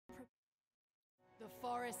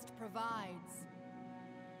forest provides.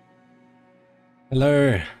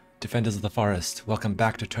 Hello, Defenders of the Forest. Welcome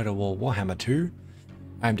back to Total War Warhammer 2.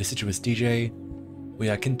 I'm Deciduous DJ. We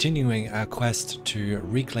are continuing our quest to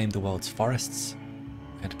reclaim the world's forests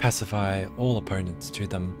and pacify all opponents to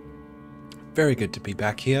them. Very good to be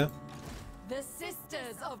back here. The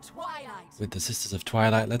Sisters of Twilight. With the Sisters of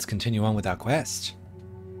Twilight, let's continue on with our quest.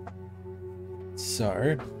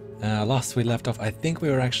 So, last we left off, I think we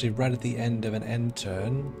were actually right at the end of an end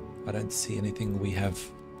turn. I don't see anything we have...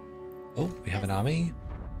 Oh, we have an army.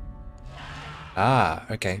 Ah,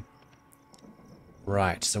 okay.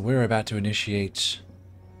 Right, so we're about to initiate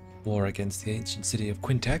war against the ancient city of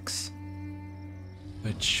Quintex,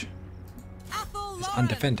 which is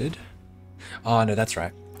undefended. Oh, no, that's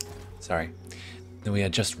right. Sorry. Then we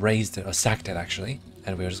had just raised it, or sacked it actually,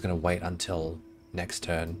 and we were just going to wait until next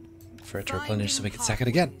turn for it to replenish so we could sack it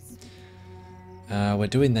again. We're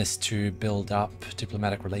doing this to build up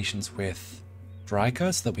diplomatic relations with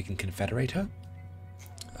Dryka so that we can confederate her,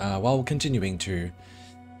 while continuing to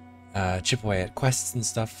chip away at quests and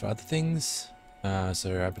stuff for other things.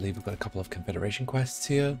 So I believe we've got a couple of confederation quests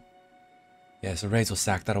here. Yeah, so raise or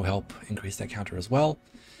sack, that'll help increase that counter as well.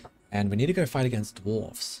 And we need to go fight against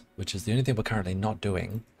dwarves, which is the only thing we're currently not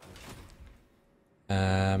doing.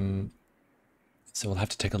 So we'll have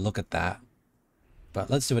to take a look at that. But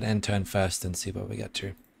let's do an end turn first and see what we get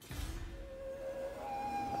to.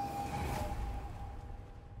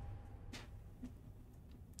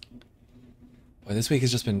 Boy, this week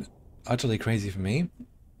has just been utterly crazy for me.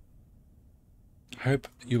 Hope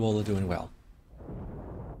you all are doing well.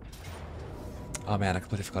 Oh man, I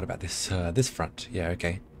completely forgot about this this front. Yeah,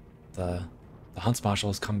 okay. The Hunts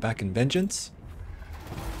Marshals come back in vengeance.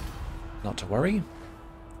 Not to worry.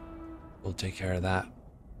 We'll take care of that.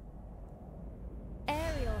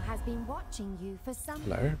 Ariel has been watching you for some...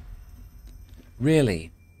 Hello?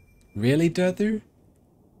 Really? Really, Durthu?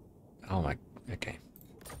 Oh my... Okay.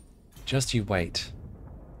 Just you wait.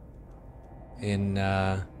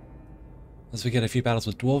 As we get a few battles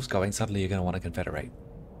with dwarves going, suddenly you're going to want to confederate.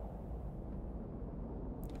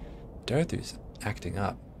 Durthu's acting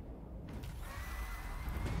up.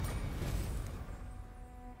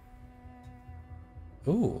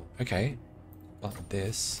 Ooh, okay. Like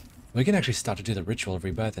this. We can actually start to do the ritual of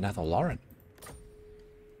rebirth in Lauren.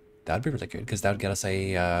 That'd be really good, because that would get us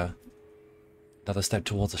a another step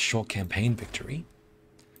towards a short campaign victory.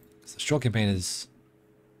 So the short campaign is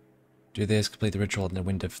do this, complete the ritual, and then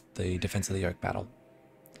win the Defense of the Yoke battle.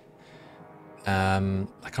 I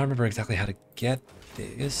can't remember exactly how to get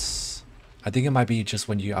this. I think it might be just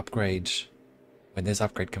when you upgrade, when this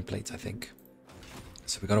upgrade completes, I think.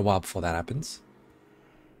 So we got a while before that happens.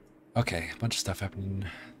 Okay, a bunch of stuff happening.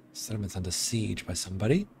 Settlement's under siege by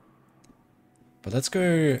somebody. But let's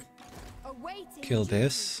go kill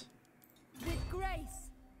this.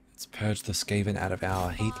 Let's purge the Skaven out of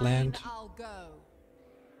our heatland.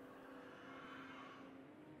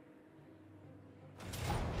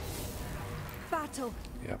 Battle.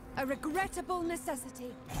 Yep. A regrettable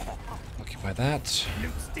necessity. Occupy that.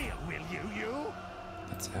 Loot steel, will you?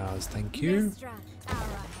 That's ours, thank you. Mistra,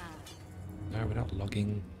 Arahan. No, we're not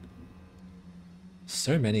logging.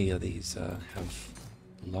 So many of these have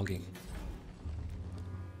logging.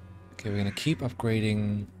 Okay, we're going to keep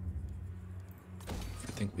upgrading if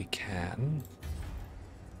we think we can.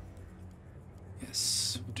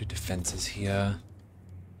 Yes, we'll do defenses here.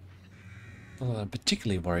 Not that I'm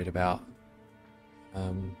particularly worried about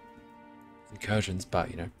incursions, but,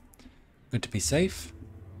 you know, good to be safe,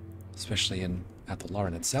 especially at the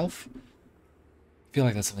Lauren itself. I feel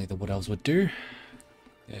like that's something the Wood Elves would do.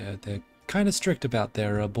 Yeah, they're kind of strict about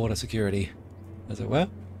their border security, as it were.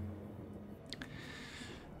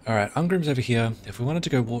 Alright, Ungrim's over here. If we wanted to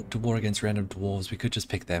go to war against random dwarves, we could just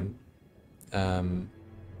pick them.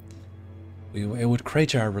 It would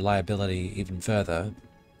crater our reliability even further,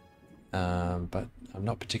 but I'm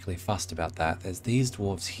not particularly fussed about that. There's these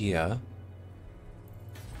dwarves here.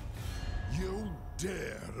 You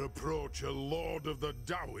dare approach a Lord of the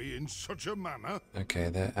Dowie in such a manner? Okay,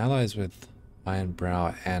 they're allies with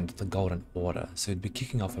Ironbrow and the Golden Order, so it'd be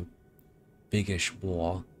kicking off a biggish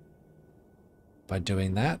war by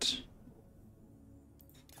doing that.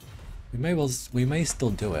 We may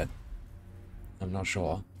still do it. I'm not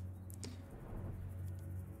sure.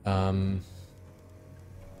 Yeah,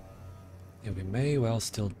 we may well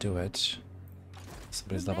still do it.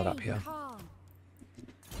 Somebody's leveled up here.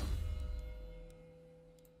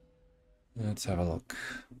 Let's have a look.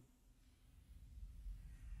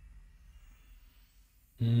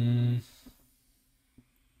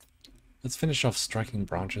 Let's finish off striking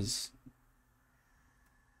branches.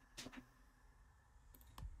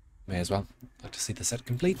 May as well. Like to see the set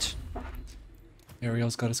complete.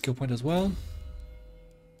 Ariel's got a skill point as well.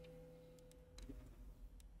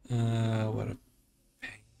 What a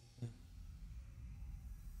pain.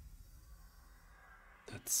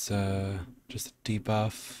 That's just a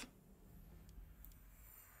debuff.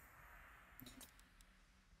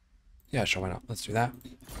 Yeah, sure, why not? Let's do that.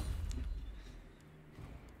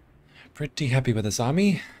 Pretty happy with this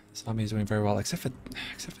army. This army is doing very well, except for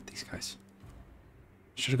these guys.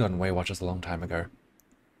 Should have gotten Way Watchers a long time ago.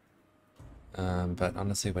 But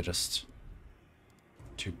honestly, we're just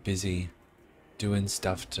too busy doing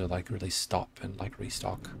stuff to like really stop and like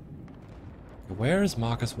restock. Where is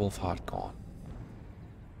Marcus Wolfhard gone?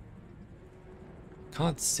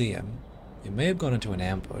 Can't see him. He may have gone into an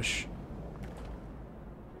ambush.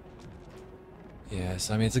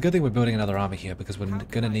 Yes, I mean, it's a good thing we're building another army here because we're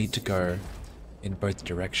going to need to go in both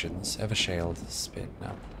directions. Evershale spin.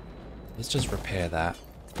 No. Let's just repair that.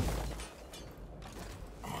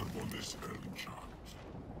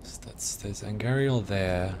 So there's Angariel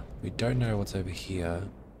there. We don't know what's over here.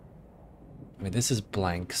 I mean, this is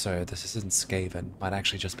blank, so this isn't Skaven. Might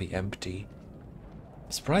actually just be empty.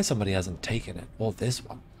 I'm surprised somebody hasn't taken it. Or this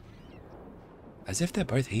one. As if they're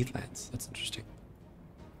both heathlands. That's interesting.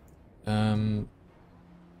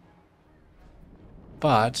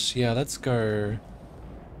 But, yeah, let's go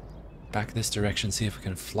back this direction, see if we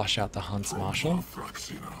can flush out the Hunts Marshal.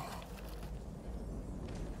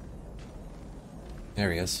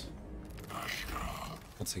 There he is.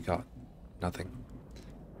 What's he got? Nothing.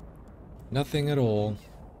 Nothing at all.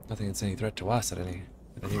 Nothing that's any threat to us at any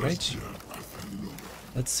rate.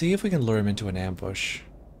 Let's see if we can lure him into an ambush.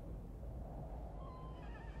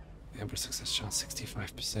 Ambush success chance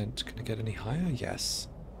 65%. Can I get any higher? Yes.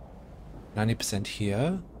 90%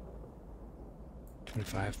 here.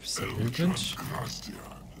 25% movement.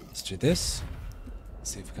 Let's do this.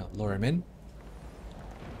 See if we can't lure him in.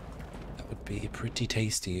 That would be pretty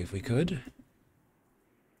tasty if we could.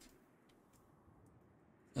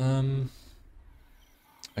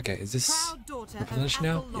 Okay, is this replenished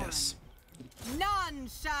now? Yes. None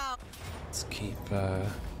shall. Let's keep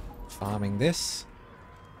farming this.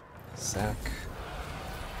 Sack.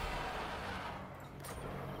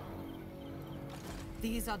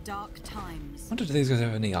 These are dark times. I wonder, do these guys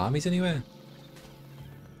have any armies anywhere?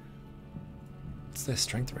 What's their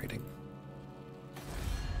strength rating?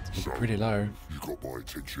 It's pretty low. You got my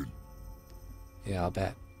attention. Yeah, I'll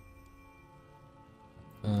bet.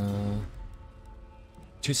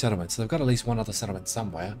 2 settlements. So they've got at least one other settlement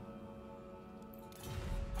somewhere.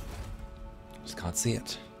 Just can't see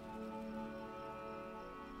it.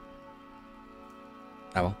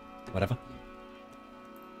 Oh well, whatever.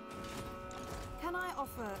 Can I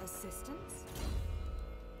offer assistance?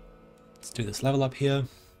 Let's do this level up here.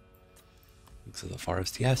 Looks like the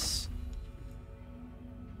forest, yes.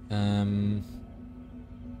 Yeah,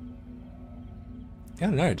 I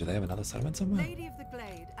don't know. Do they have another settlement somewhere? Lady of the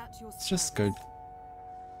Glade at your Let's just go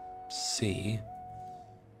see.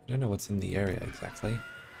 I don't know what's in the area exactly.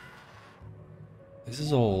 This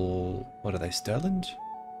is all... What are they? Stirland?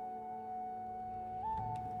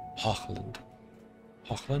 Hochland.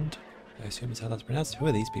 Hochland? I assume is how that's pronounced. Who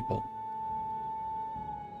are these people?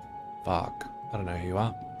 Fuck. I don't know who you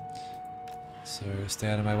are. So stay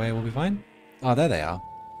out of my way, we'll be fine. Oh, there they are.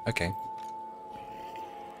 Okay.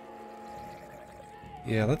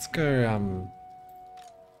 Yeah, let's go,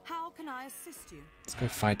 How can I assist you? let's go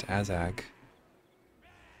fight Azag.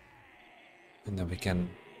 And then we can,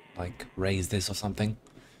 like, raise this or something.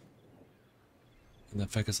 And then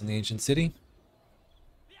focus on the ancient city.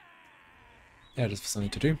 Yeah, just for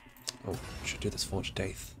something to do. Oh, we should do this Forged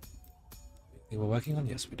Daith. Anything we're working on?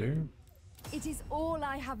 Yes, we do. It is all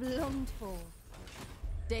I have longed for.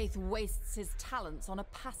 Daith wastes his talents on a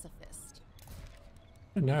pacifist.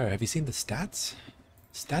 I don't know, have you seen the stats?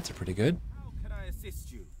 Stats are pretty good. How can I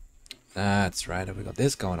assist you? That's right, we got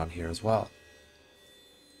this going on here as well.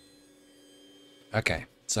 Okay,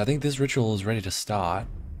 so I think this ritual is ready to start.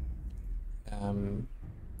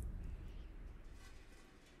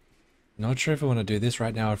 Not sure if I want to do this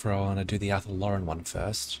right now or if I want to do the Athel Lauren one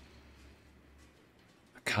first.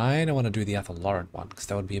 I kind of want to do the Athel Lauren one because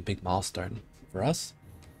that would be a big milestone for us.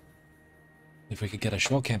 If we could get a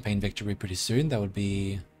short campaign victory pretty soon, that would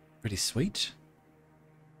be pretty sweet.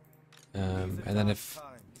 And then if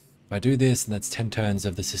I do this, and that's 10 turns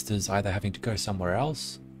of the sisters either having to go somewhere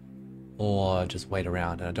else or just wait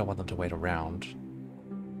around, and I don't want them to wait around.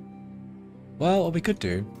 Well, what we could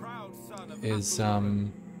do is,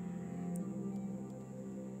 that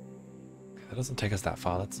doesn't take us that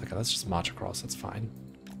far. That's okay. Let's just march across. That's fine.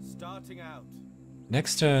 Starting out.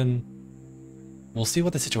 Next turn, We'll see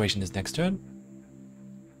what the situation is next turn.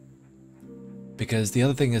 Because the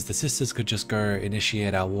other thing is the sisters could just go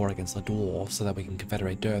initiate our war against the dwarves so that we can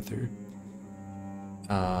confederate Durthu.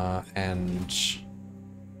 And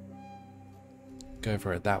go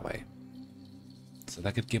for it that way. So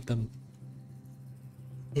that could give them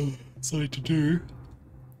something to do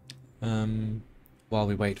while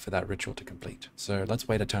we wait for that ritual to complete. So let's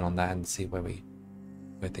wait a turn on that and see where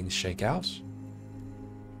things shake out.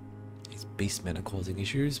 These beastmen are causing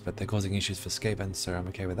issues, but they're causing issues for Skaven, so I'm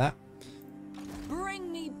okay with that.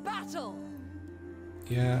 Bring me battle.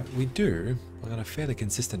 Yeah, we do, on a fairly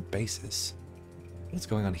consistent basis. What's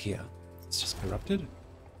going on here? It's just corrupted?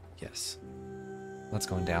 Yes. That's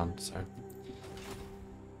going down, so...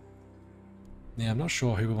 Yeah, I'm not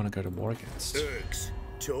sure who we want to go to war against. Urks,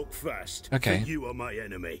 talk fast. Okay. For you are my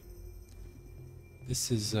enemy. This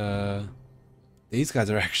is, these guys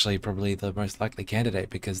are actually probably the most likely candidate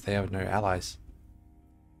because they have no allies.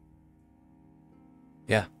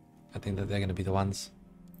 Yeah, I think that they're going to be the ones.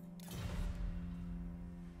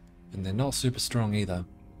 And they're not super strong either.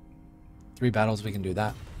 3 battles, we can do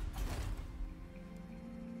that.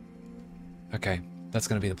 Okay, that's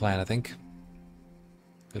going to be the plan, I think.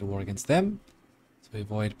 Go to war against them. So we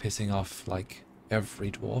avoid pissing off, like,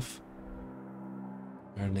 every dwarf.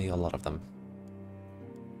 Only a lot of them.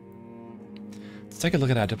 Let's take a look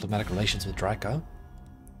at our diplomatic relations with Draika.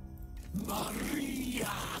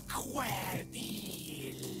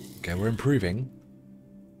 Okay, we're improving.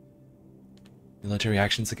 Military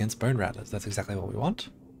actions against Bone Rattlers. That's exactly what we want.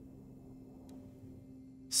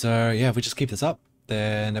 So, yeah, if we just keep this up,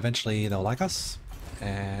 then eventually they'll like us,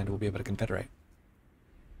 and we'll be able to confederate.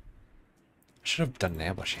 I should have done an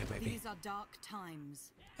ambush here, maybe. These are dark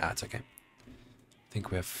times. Ah, it's okay. I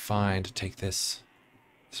think we're fine to take this.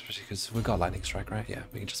 Especially because we've got Lightning Strike, right? Yeah,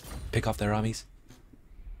 we can just pick off their armies.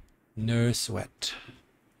 No sweat.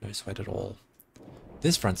 No sweat at all.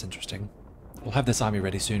 This front's interesting. We'll have this army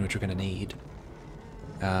ready soon, which we're going to need.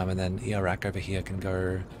 And then Iarak over here can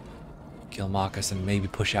go kill Marcus and maybe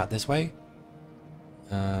push out this way.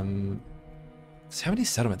 So how many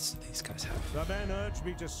settlements do these guys have? The men urge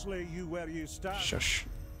me to slay you where you stand. Shush.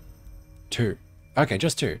 2. Okay,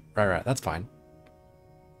 just 2. Right, that's fine.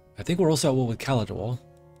 I think we're also at war with Calador,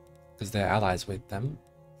 because they're allies with them.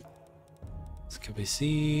 So can we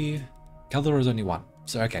see... Calador is only 1.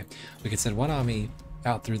 So, okay. We can send 1 army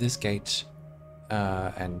out through this gate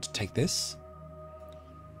and take this.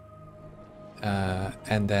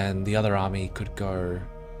 And then the other army could go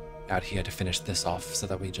out here to finish this off so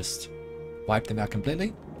that we just wipe them out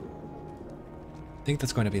completely. I think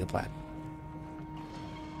that's going to be the plan.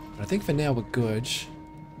 But I think for now we're good.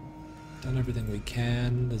 Done everything we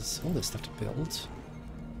can. There's all this stuff to build.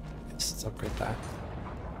 Yes, let's upgrade that.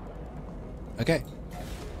 Okay.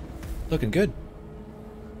 Looking good.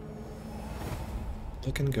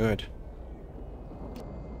 Looking good.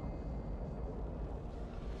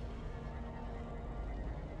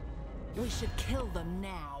 We should kill them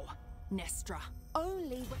now, Nestra.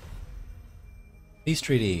 Only Peace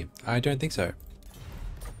treaty. I don't think so.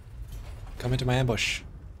 Come into my ambush.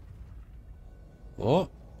 Oh.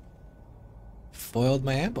 Foiled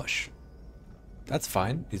my ambush. That's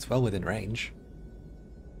fine. He's well within range.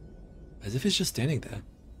 As if he's just standing there.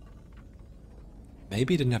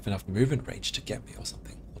 Maybe he didn't have enough movement range to get me or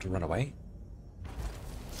something. Or to run away.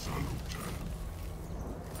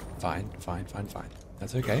 Fine.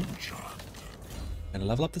 That's okay. Gonna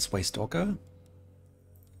level up this Waystalker.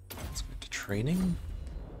 Let's go to training.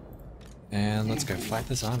 And let's go fight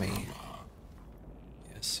this army.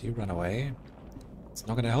 Yes, you run away. It's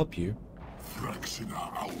not gonna help you.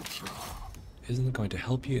 Isn't going to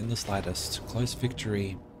help you in the slightest. Close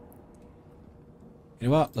victory. You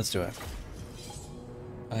know what? Let's do it.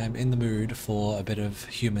 I am in the mood for a bit of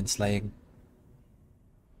human slaying.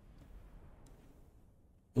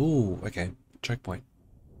 Ooh, okay. Choke point.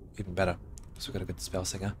 Even better. So we've got a good spell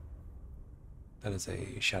singer. That is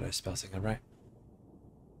a shadow spell singer, right?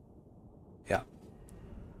 Yeah.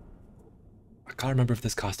 I can't remember if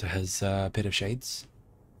this caster has a Pit of Shades.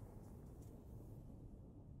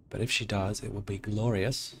 But if she does, it will be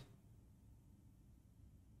glorious.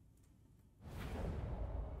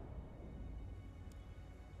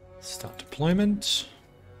 Start deployment.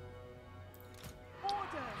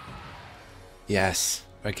 Yes.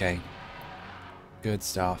 Okay. Good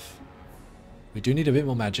stuff. We do need a bit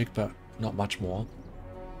more magic, but not much more.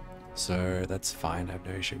 So that's fine. I have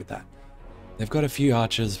no issue with that. They've got a few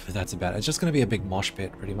archers, but that's about it. It's just going to be a big mosh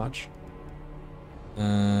pit, pretty much.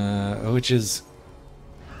 Which is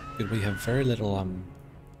good. We have very little,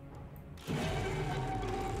 we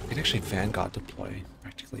can actually Vanguard deploy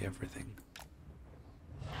practically everything.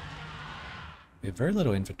 We have very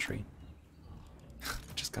little infantry.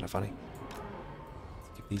 Which is kind of funny.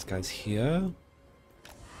 Let's keep these guys here.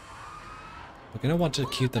 We're going to want to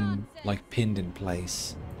keep them, like, pinned in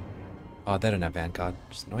place. Oh, they don't have vanguard,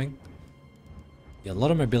 which is annoying. Yeah, a lot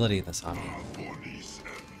of mobility in this army.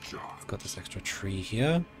 I've got this extra tree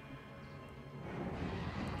here.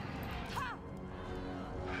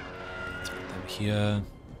 Let's put them here.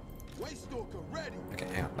 Okay,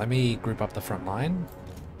 hang on. Let me group up the front line.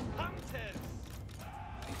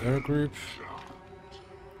 There go, group.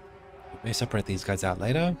 We may separate these guys out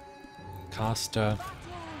later. Caster.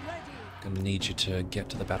 Gonna need you to get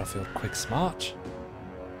to the battlefield quick, smart.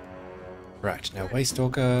 Right, now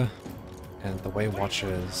Waystalker and the Way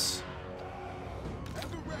Watchers.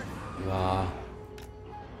 You are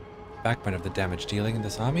backbone of the damage dealing in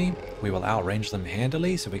this army. We will outrange them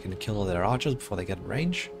handily so we can kill all their archers before they get in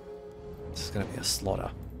range. This is gonna be a slaughter.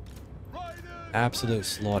 Absolute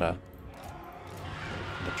slaughter.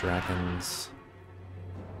 The dragons.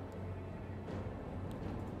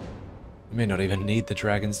 We may not even need the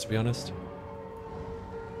dragons, to be honest.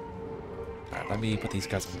 Alright, let me put these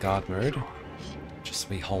guys in guard mode. Just so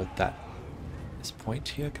we hold this point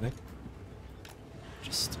here. Can I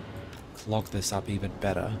just clog this up even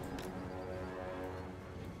better?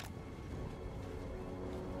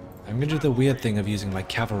 I'm gonna do the weird thing of using my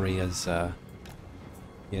cavalry as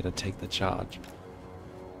here to take the charge.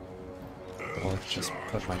 Or just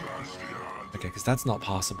put my... Okay, because that's not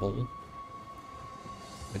possible.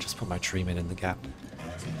 I just put my treemen in the gap.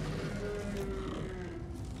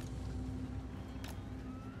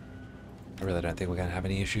 I really don't think we're going to have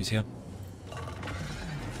any issues here. And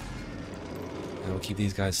we'll keep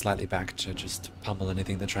these guys slightly back to just pummel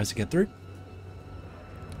anything that tries to get through.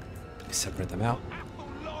 We separate them out.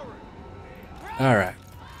 Alright.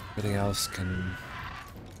 Everything else can...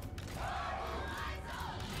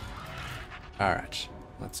 Alright.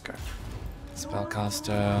 Let's go.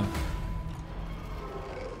 Spellcaster...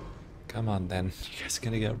 Come on then, you guys are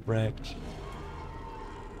gonna get wrecked.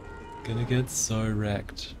 Gonna get so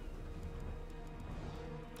wrecked.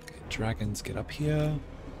 Okay, dragons get up here.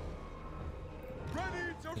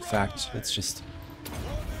 In fact, let's just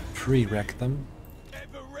pre-wreck them.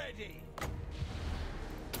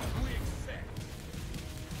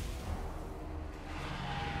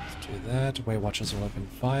 Let's do that. Way Watchers will open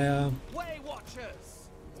fire.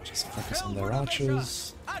 Just focus on their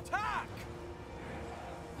archers.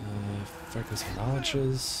 Focus on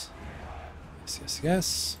archers. Yes, yes,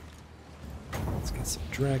 yes. Let's get some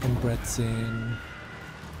dragon breaths in.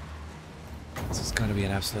 This is going to be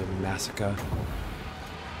an absolute massacre.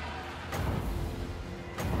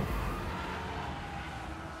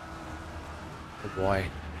 Oh boy.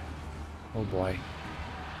 Oh boy.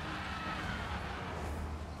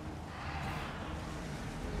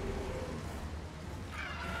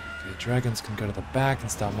 Okay, dragons can go to the back and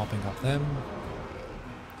start mopping up them.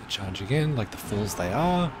 Charge again, like the fools they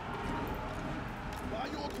are. By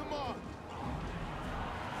your command.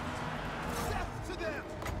 Death to them.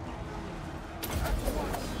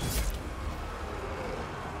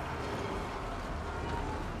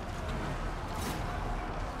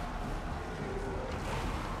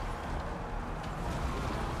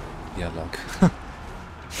 Yeah, look.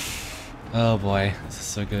 Oh boy, this is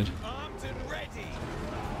so good.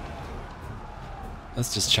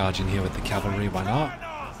 Let's just charge in here with the cavalry, why not?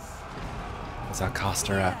 Where's our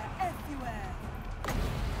caster at?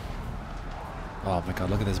 Oh my god,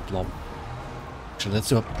 look at this blob. Actually, let's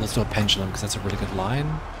do a pendulum because that's a really good line.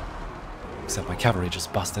 Except my cavalry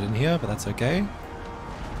just busted in here, but that's okay.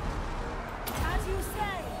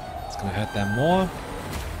 It's gonna hurt them more.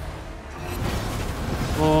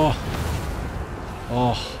 Oh.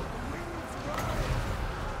 Oh.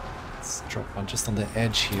 Let's drop one just on the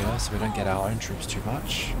edge here so we don't get our own troops too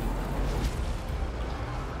much.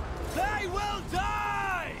 They will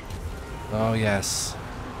die! Oh yes.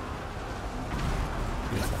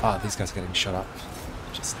 Ah, these guys are getting shot up.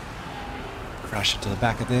 Just crash into the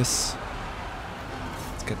back of this.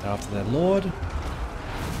 Let's get that after their lord.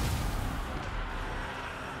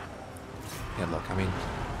 Yeah, look, I mean,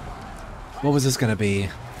 what was this going to be?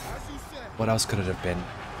 What else could it have been?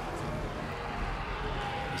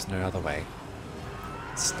 There's no other way.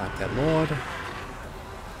 Snipe that lord.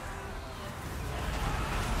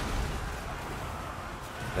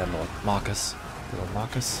 Their lord, Marcus. Little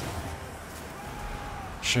Marcus.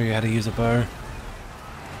 Show you how to use a bow.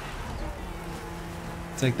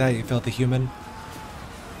 Take that, you filthy human.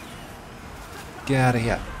 Get out of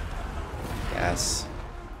here. Yes.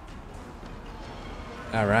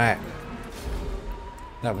 Alright.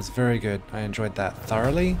 That was very good. I enjoyed that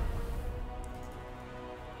thoroughly.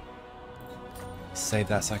 save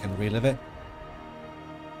that so I can relive it.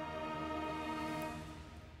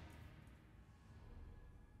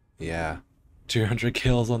 Yeah. 200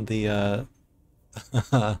 kills on the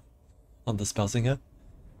on the Spellsinger.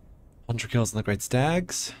 100 kills on the Great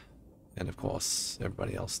Stags. And of course,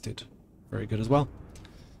 everybody else did very good as well.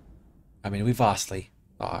 I mean, we vastly...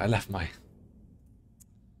 Oh, I left my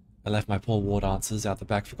poor war dancers out the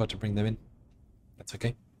back, forgot to bring them in. That's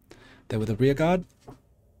okay. They were the rear guard.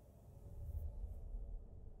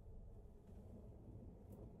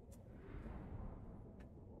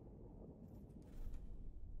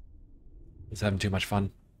 Was having too much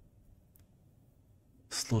fun.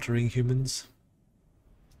 Slaughtering humans.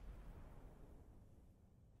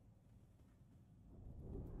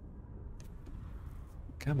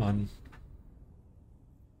 Come on.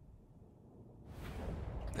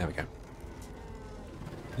 There we go.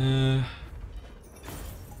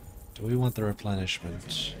 Do we want the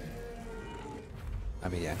replenishment? I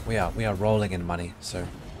mean, yeah, we are rolling in money, so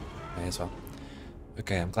may as well.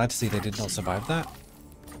 Okay, I'm glad to see they did not survive that.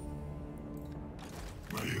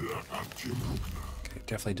 Okay,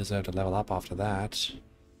 definitely deserve to level up after that.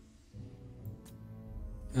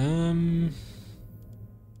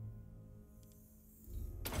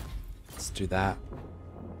 Let's do that.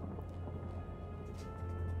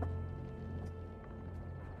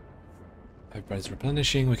 Everybody's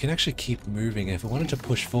replenishing. We can actually keep moving. If we wanted to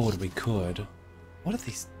push forward, we could. What are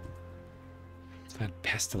these?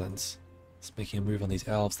 Pestilence. It's making a move on these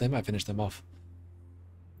elves. They might finish them off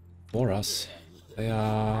for us. They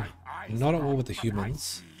are not at war with the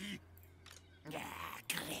humans.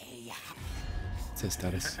 What's their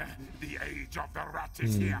status? The age of the rat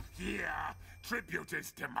is here. Tribute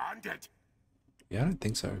is demanded. Yeah, I don't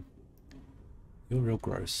think so. You're real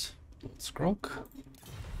gross. Lord Scrog.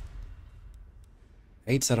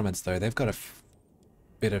 8 settlements though. They've got a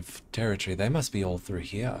bit of territory. They must be all through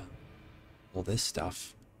here. All this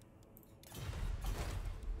stuff.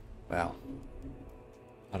 Well,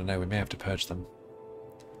 I don't know. We may have to purge them.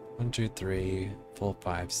 1, 2, 3, 4,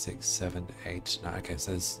 5, 6, 7, 8. No, okay,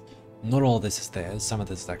 so there's not all this is theirs. Some of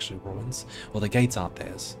this is actually ruins. Well, the gates aren't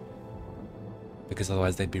theirs. Because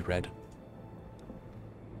otherwise they'd be red.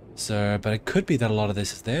 So, but it could be that a lot of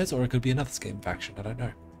this is theirs, or it could be another Skaven faction. I don't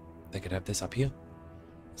know. They could have this up here.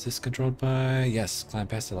 Is this controlled by... Yes, Clan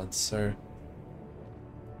Pestilence, so...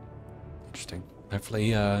 Interesting. Hopefully,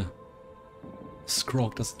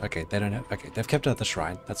 Skrog doesn't... Okay, they don't have... Okay, they've kept it at the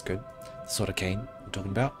shrine. That's good. The sort of cane I'm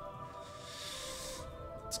talking about.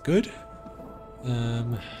 It's good.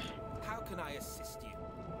 How can I assist you?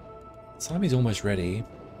 This army's almost ready.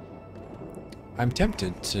 I'm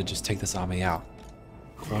tempted to just take this army out.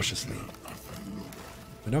 Cautiously.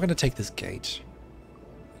 We're not going to take this gate.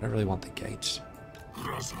 I don't really want the gate.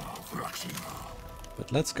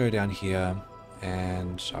 But let's go down here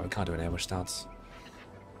and... Oh, we can't do an ambush stance.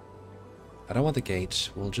 I don't want the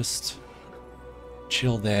gate. We'll just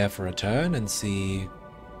chill there for a turn and see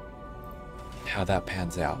how that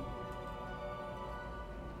pans out.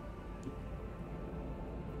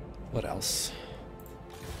 What else?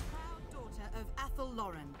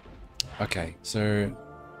 Okay, so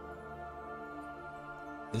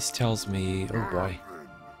this tells me... Oh boy.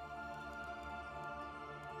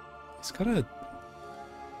 He's got a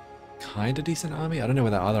kind of decent army. I don't know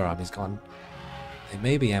where that other army's gone. They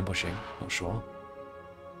may be ambushing, not sure.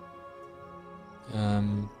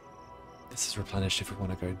 This is replenished if we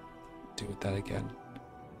want to go do with that again.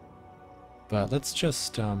 But let's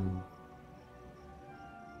just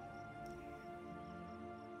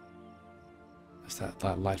there's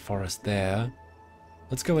that light forest there.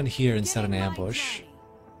 Let's go in here and set an ambush.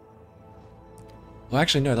 Well,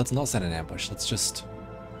 actually, no, let's not set an ambush. Let's just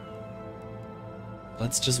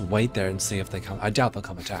wait there and see if they come. I doubt they'll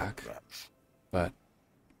come attack, but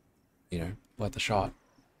you know, worth a shot.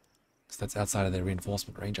 Because that's outside of their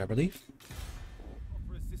reinforcement range, I believe.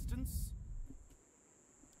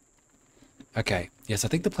 Okay, yes, I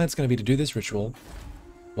think the plan's going to be to do this ritual.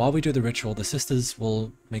 While we do the ritual, the sisters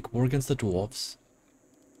will make war against the dwarves.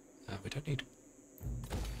 We don't need to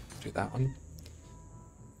do that one.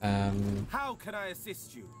 How can I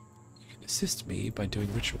assist you? You can assist me by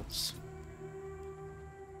doing rituals.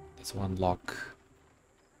 This will unlock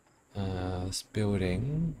this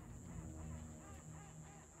building,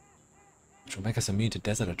 which will make us immune to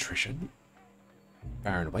desert attrition.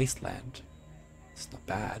 Barren wasteland. It's not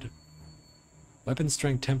bad. Weapon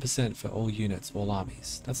strength 10% for all units, all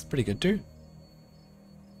armies. That's pretty good too.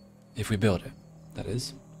 If we build it, that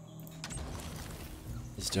is.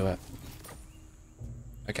 Let's do it.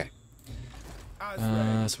 Okay.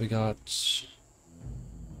 So we got...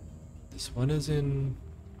 This one is in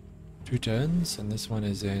 2 turns, and this one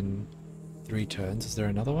is in 3 turns. Is there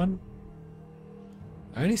another one?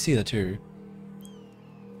 I only see the 2.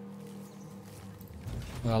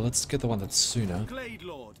 Well, let's get the one that's sooner. Glade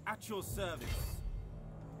Lord, at your service.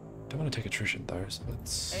 Don't want to take attrition though, so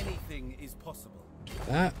let's Anything is possible. do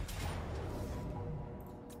that.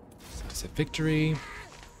 Set victory.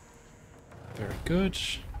 Very good.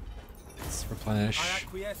 Let's replenish. I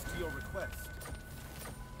acquiesce to your request.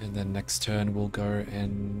 And then next turn we'll go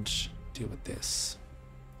and deal with this.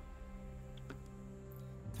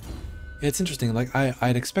 Yeah, it's interesting. Like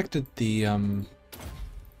I'd expected the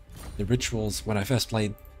rituals when I first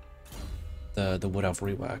played the Wood Elf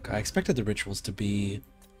rework. I expected the rituals to be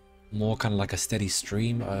more kind of like a steady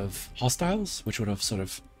stream of hostiles, which would have sort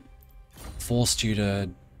of forced you to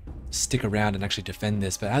stick around and actually defend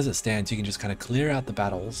this. But as it stands, you can just kind of clear out the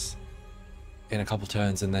battles in a couple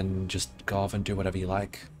turns and then just go off and do whatever you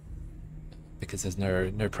like, because there's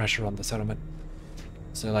no pressure on the settlement.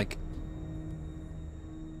 So like,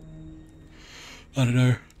 I don't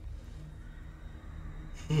know,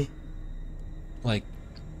 like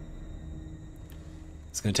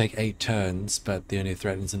it's going to take 8 turns, but the only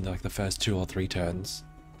threatens in like the first 2 or 3 turns,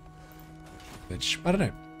 which I don't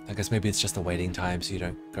know. I guess maybe it's just the waiting time, so you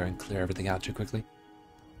don't go and clear everything out too quickly.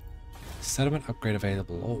 Settlement upgrade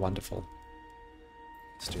available. Oh, wonderful.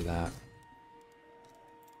 Let's do that.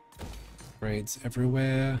 Upgrades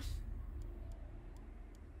everywhere.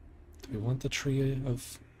 Do we want the tree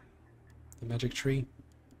of the magic tree?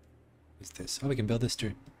 What's this? Oh, we can build this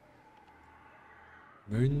too.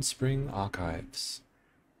 Moonspring Archives.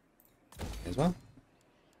 As well.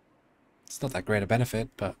 It's not that great a benefit,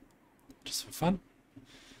 but just for fun.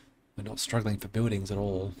 We're not struggling for buildings at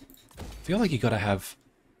all. I feel like you gotta have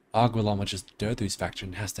Arguelon, which is Durthu's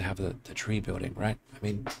faction, has to have the tree building, right? I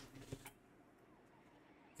mean,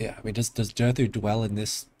 yeah. I mean, does Durthu dwell in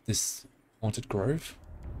this haunted grove,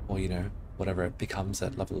 or you know, whatever it becomes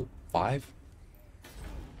at level 5?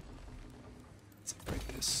 Let's break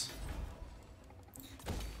this.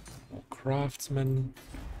 More craftsmen.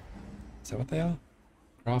 Is that what they are?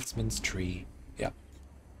 Craftsman's tree. Yep.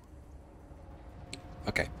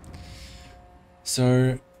 Okay.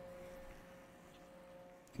 So,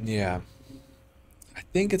 yeah, I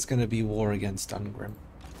think it's going to be war against Ungrim.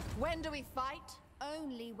 When do we fight?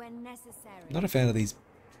 Only when necessary. I'm not a fan of these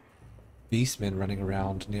beastmen running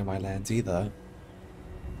around near my lands either.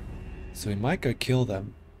 So we might go kill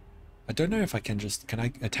them. I don't know if I can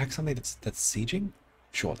I attack something that's sieging?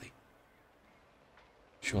 Surely.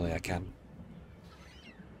 Surely I can.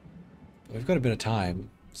 But we've got a bit of time,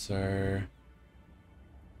 so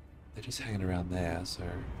they're just hanging around there, so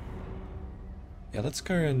yeah, let's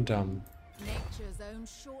go and Nature's own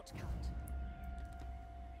shortcut.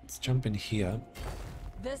 let's jump in here,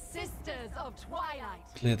 The Sisters of Twilight.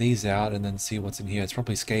 clear these out, and then see what's in here. It's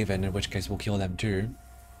probably Skaven, in which case we'll kill them too.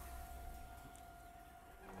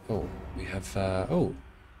 Oh, we have oh,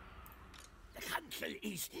 The council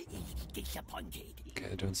is disappointed. okay,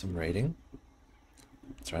 they're doing some raiding.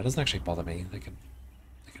 That's right, it doesn't actually bother me. They can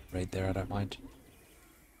raid there, I don't mind.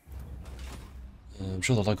 I'm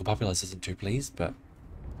sure the local populace isn't too pleased, but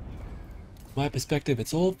from my perspective,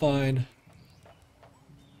 it's all fine.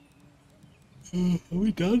 Are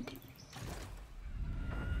we done?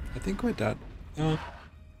 I think we're done.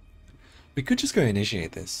 We could just go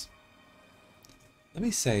initiate this. Let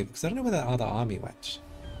me save, because I don't know where that other army went.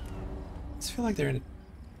 I just feel like they're in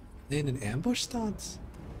an ambush stance.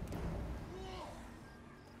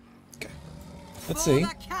 Okay, let's see.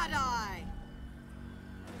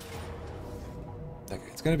 Okay,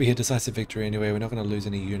 it's going to be a decisive victory anyway. We're not going to lose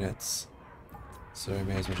any units, so we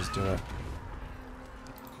may as well just do it.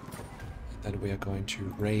 And then we are going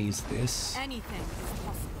to raise this. Anything is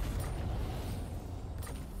possible.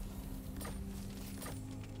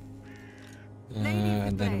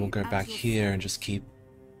 And then we'll go back here and just keep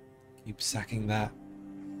sacking that.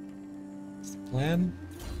 That's the plan.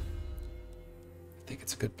 I think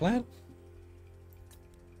it's a good plan.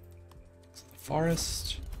 So the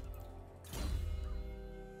forest.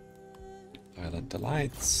 Violent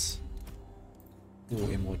Delights. Ooh,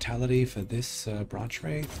 immortality for this branch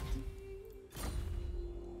wraith.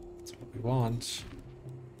 That's what we want.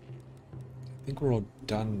 I think we're all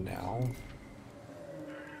done now.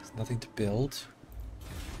 There's nothing to build.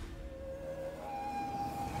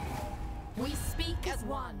 We speak as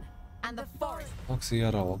one, and the forest.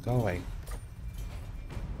 Oxyotto, go away.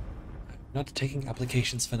 I'm not taking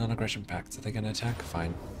applications for non-aggression pacts. Are they going to attack?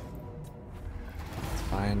 Fine. It's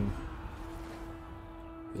fine.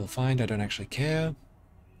 You'll find I don't actually care.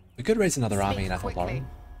 We could raise another army in Athelbloren.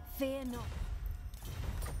 Fear not.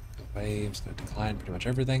 Waves, going to decline pretty much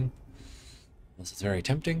everything. This is very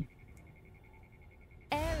tempting.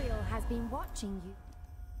 Ariel has been watching you.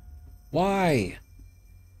 Why?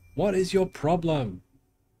 What is your problem?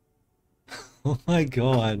 Oh my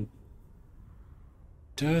god.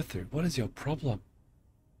 Durthu, what is your problem?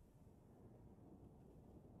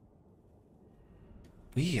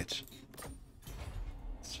 Weird.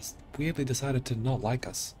 It's just weirdly decided to not like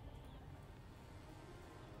us.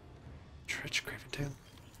 Tretch Craventail.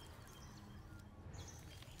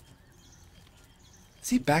 Is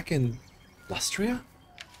he back in Lustria?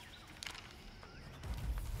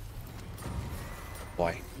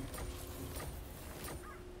 Boy.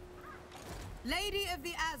 Lady of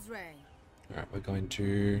the Azray. Alright, we're going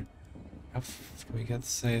to... How can we get,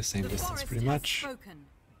 say, same distance pretty much?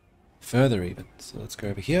 Further even. So let's go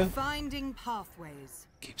over here. Finding pathways.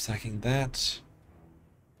 Keep sacking that.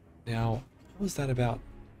 Now, what was that about?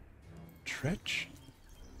 Tretch?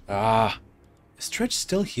 Ah. Is Tretch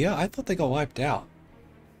still here? I thought they got wiped out.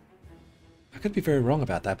 I could be very wrong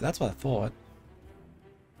about that, but that's what I thought.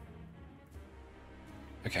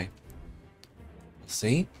 Okay. We'll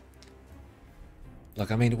see.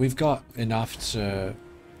 Look, I mean, we've got enough to...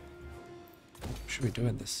 What should we do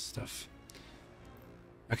in this stuff?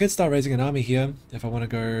 I could start raising an army here if I want to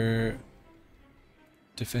go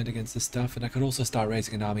defend against this stuff, and I could also start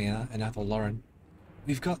raising an army in Athol Lauren.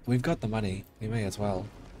 We've got the money. We may as well.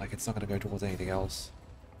 Like, it's not going to go towards anything else.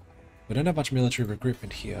 We don't have much military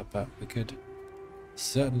recruitment here, but we could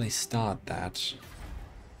certainly start that.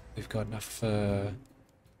 We've got enough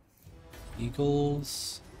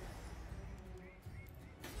eagles,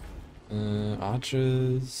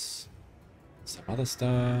 archers, some other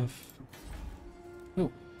stuff.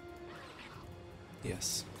 Oh,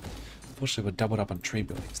 yes. Unfortunately, we're doubled up on tree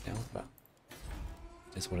buildings now, but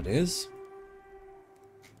it is what it is.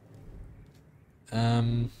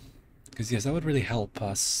 Because yes, that would really help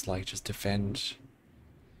us, like, just defend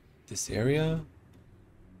this area.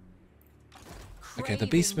 Okay, the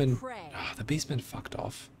beastmen... Ah, the beastmen fucked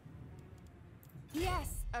off.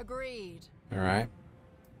 Yes, agreed. Alright.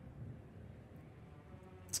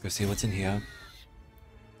 Let's go see what's in here.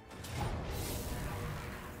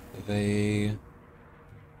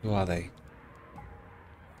 Who are they?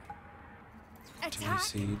 Attack.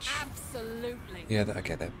 Siege. Absolutely. Yeah,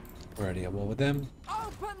 okay, we're already at war with them.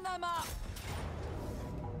 Open them up.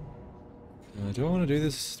 Do I want to do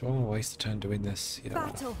this? Do I want to waste a turn doing this? Yeah,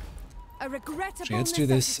 Battle. A regrettable actually, let's do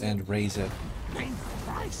this necessity. and raise it.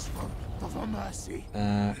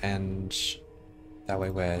 And that way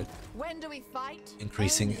we're When do we fight?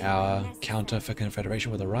 increasing Only our when necessary. counter for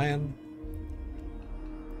Confederation with Orion.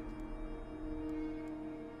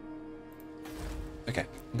 Okay,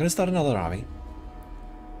 I'm going to start another army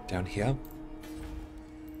down here.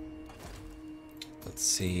 Let's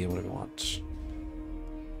see, what do we want?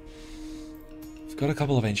 We've got a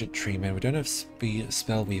couple of ancient tree men. We don't have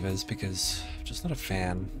spell weavers because I'm just not a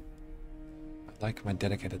fan. I like my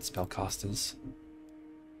dedicated spellcasters.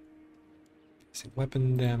 Increasing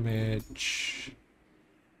weapon damage.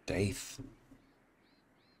 Daith.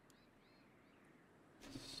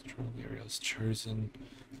 Strong areas chosen.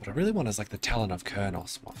 What I really want is like the Talon of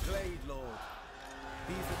Kurnos one. Glade Lord.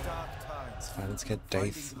 These are dark times. Fine, let's get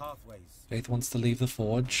Finding Daith. pathways. Daith wants to leave the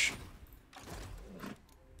forge.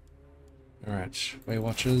 Alright, Way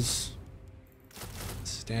Watchers.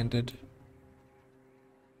 Standard.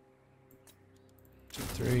 2,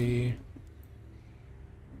 3.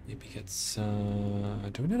 Maybe get some...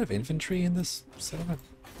 do we not have infantry in this settlement?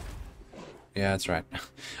 Yeah, that's right.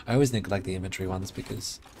 I always neglect the infantry ones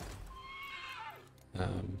because...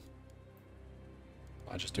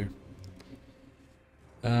 I just do.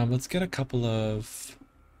 Let's get a couple of...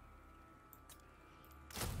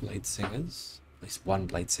 Blade Singers. At least one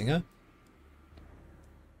Blade Singer.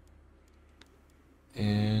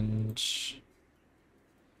 And...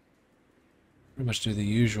 pretty much do the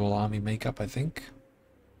usual army makeup, I think.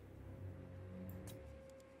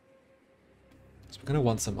 So we're going to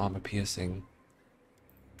want some armor piercing.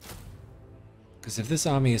 Because if this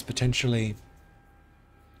army is potentially...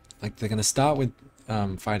 like, they're going to start with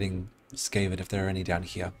fighting Skaven if there are any down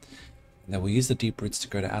here. And then we'll use the deep roots to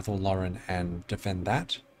go to Athol Lauren and defend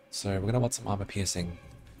that. So we're going to want some armor piercing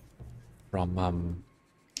from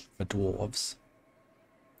the dwarves.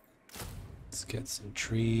 Let's get some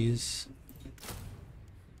trees.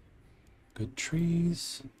 Good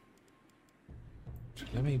trees.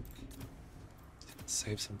 Let me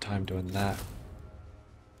save some time doing that.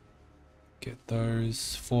 Get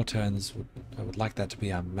those 4 turns. I would like that to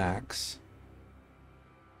be our max.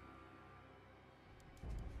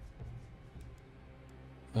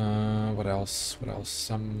 What else? What else?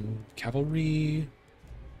 Some cavalry.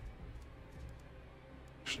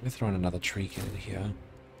 Actually, let me throw in another Treekin in here.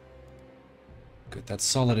 Good, that's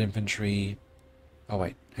solid infantry. Oh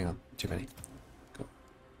wait, hang on, too many. Cool.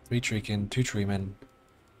 3 Treekin, 2 Treemen,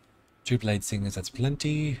 2 Blade Singers, that's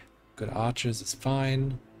plenty. Good archers is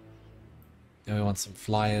fine. Then we want some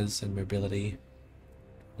flyers and mobility.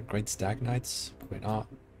 Great Stag Knights, probably not.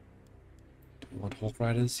 Do we want Hawk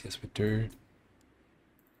Riders? Yes, we do.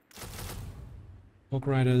 Hawk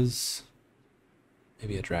Riders.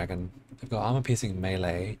 Maybe a dragon. They've got armor piercing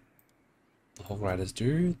melee. The Hawk Riders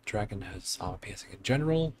do. Dragon has armor piercing in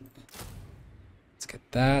general. Let's get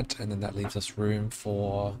that, and then that leaves us room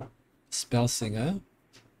for Spell Singer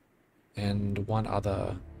and 1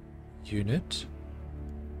 other unit.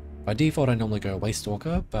 By default, I normally go Waste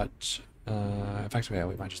Stalker, but in fact, yeah,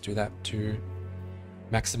 we might just do that to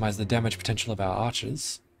maximize the damage potential of our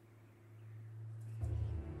archers.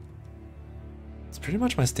 It's pretty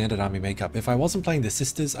much my standard army makeup. If I wasn't playing the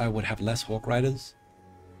Sisters, I would have less Hawk Riders.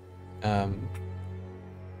 It's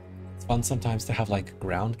fun sometimes to have like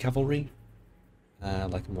ground cavalry,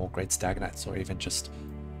 like more Great Stag Knights or even just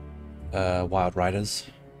Wild Riders.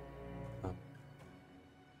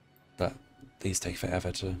 But these take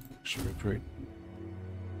forever to actually recruit.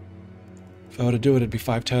 If I were to do it, it'd be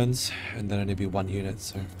 5 turns, and then only be 1 unit,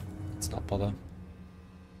 so let's not bother.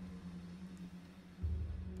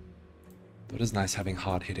 But it is nice having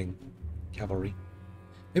hard-hitting cavalry.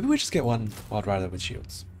 Maybe we just get 1 Wild Rider with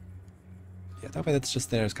shields. Yeah, that way that's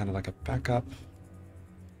just there as kind of like a backup.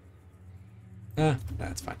 No,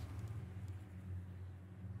 it's fine.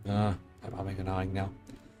 I'm umming and ahhing now.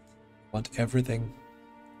 Want everything.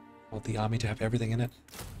 Want the army to have everything in it.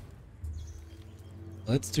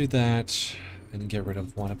 Let's do that and get rid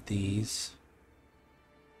of 1 of these.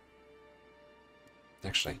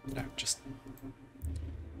 Actually, no, just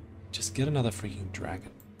get another freaking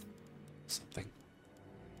dragon. Something.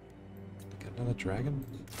 Get another dragon?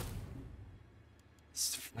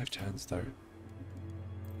 It's 5 turns though.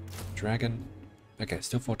 Dragon. Okay,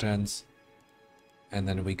 still 4 turns. And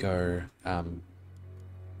then we go,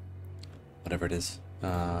 whatever it is.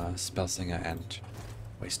 Spell Singer and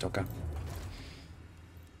Waste Stalker.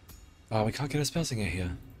 Oh, we can't get a Spell Singer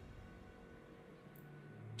here.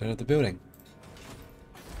 Don't have the building.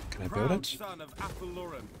 Can I build it?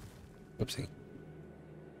 Whoopsie.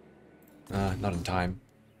 Not in time.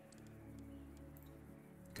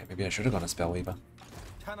 Okay, maybe I should have gone a Spell Weaver.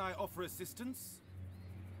 Can I offer assistance?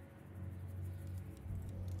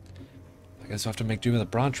 I guess we'll have to make do with a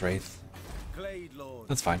Branch Wraith. Glade Lord.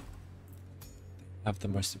 That's fine. Have the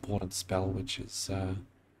most important spell, which is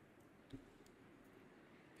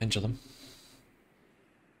Pendulum.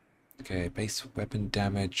 Okay, base weapon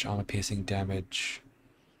damage, armor piercing damage.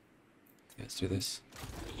 Okay, let's do this.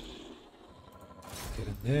 Get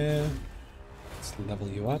in there. Let's level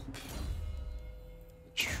you up.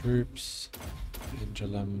 Troops,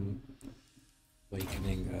 Pendulum,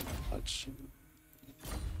 Awakening, Touch.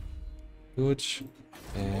 Good.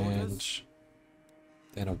 And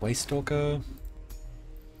then a Waste Stalker.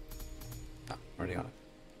 Ah, already on it.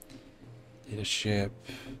 Leadership.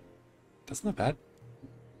 That's not bad.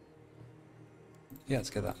 Yeah, let's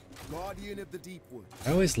get that. Guardian of the Deepwood.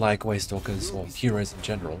 I always like Waste Stalkers, or heroes in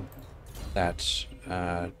general, that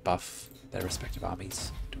buff their respective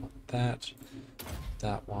armies. Do you want that?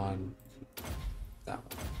 That one. That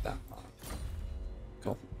one. That one.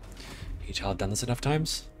 Cool. You tell I've done this enough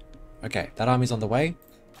times? Okay, that army's on the way.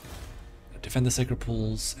 Defend the Sacred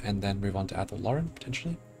Pools, and then move on to Athel Lauren,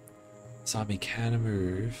 potentially. This army can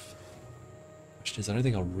move. Which is, I don't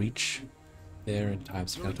think I'll reach there in time,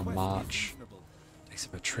 so we're going to march. Take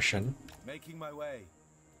some attrition. Making my way.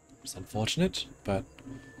 It's unfortunate, but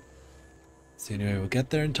it's the only way we'll get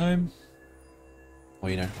there in time. Or,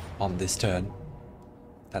 you know, on this turn.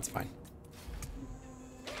 That's fine.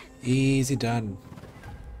 Easy done.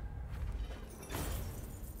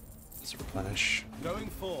 Let's replenish. Going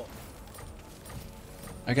for.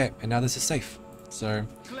 Okay, and now this is safe. So,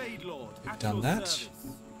 Glade Lord, we've at done your that. service.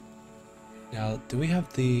 Now, do we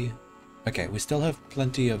have the... Okay, we still have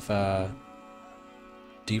plenty of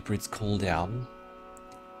Deep Root's cooldown.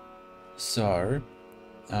 So,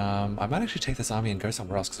 I might actually take this army and go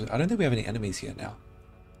somewhere else, because I don't think we have any enemies here now.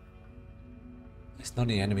 There's not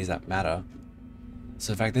any enemies that matter.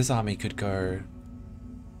 So in fact, this army could go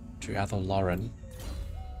to Athel Lauren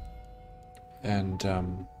and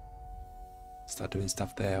start doing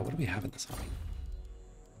stuff there. What do we have in this army?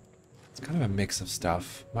 It's kind of a mix of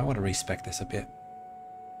stuff. Might want to respec this a bit.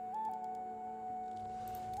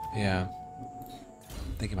 Yeah.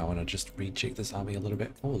 I think I might want to just rejig this army a little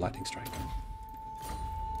bit. Oh, Lightning Strike.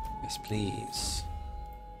 Yes, please.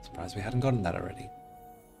 Surprised we hadn't gotten that already.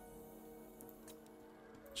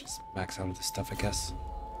 max out of this stuff, I guess.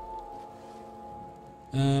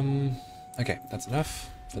 Okay, that's enough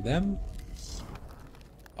for them.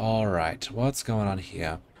 Alright, what's going on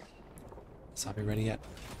here? Is Zombie ready yet?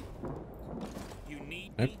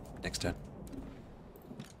 Nope, next turn.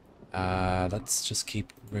 Let's just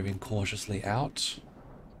keep moving cautiously out.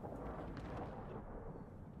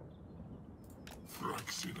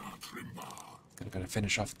 Gonna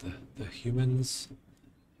finish off the humans.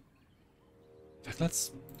 In fact,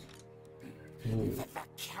 let's...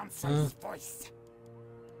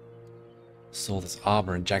 Saw this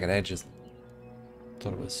armor and jagged edges.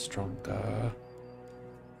 Thought it was stronger.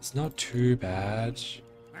 It's not too bad.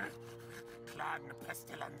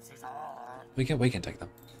 We can take them.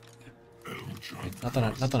 Yeah. Not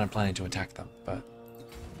that I'm planning to attack them, but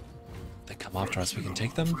if they come after us, we can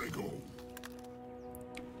take them.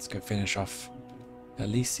 Let's go finish off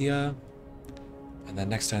Alicia, and then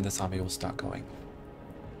next turn this army will start going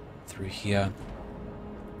through here.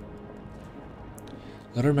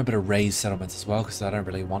 Gotta remember to raise settlements as well, because I don't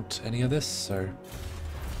really want any of this, so...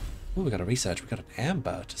 Oh, we got a research. We got an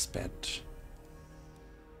amber to spend.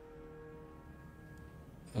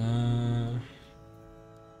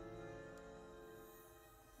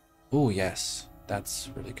 Oh, yes. That's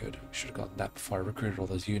really good. We should have gotten that before I recruited all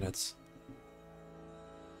those units.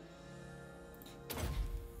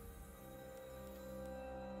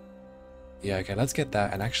 Yeah, okay, let's get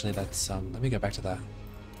that. And actually, let's, let me go back to that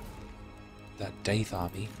Daith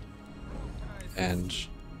army. And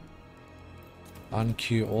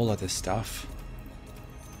unqueue all of this stuff.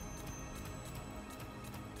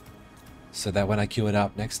 So that when I queue it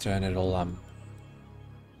up next turn, it'll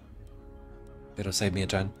save me a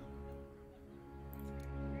turn.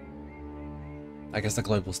 I guess the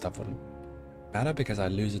global stuff wouldn't matter because I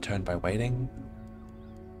lose a turn by waiting.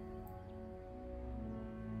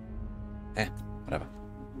 Whatever.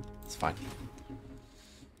 It's fine.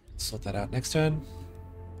 Sort that out next turn.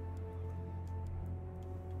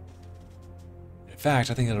 In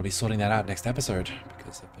fact, I think it'll be sorting that out next episode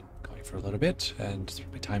because I've been going for a little bit and it's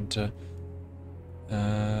probably time to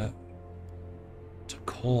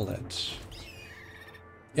call it.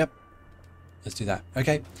 Yep. Let's do that.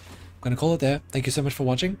 Okay. I'm going to call it there. Thank you so much for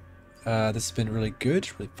watching. This has been really good,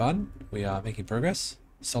 really fun. We are making progress.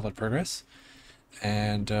 Solid progress.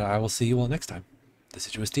 And I will see you all next time. This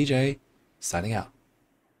is TJ, signing out.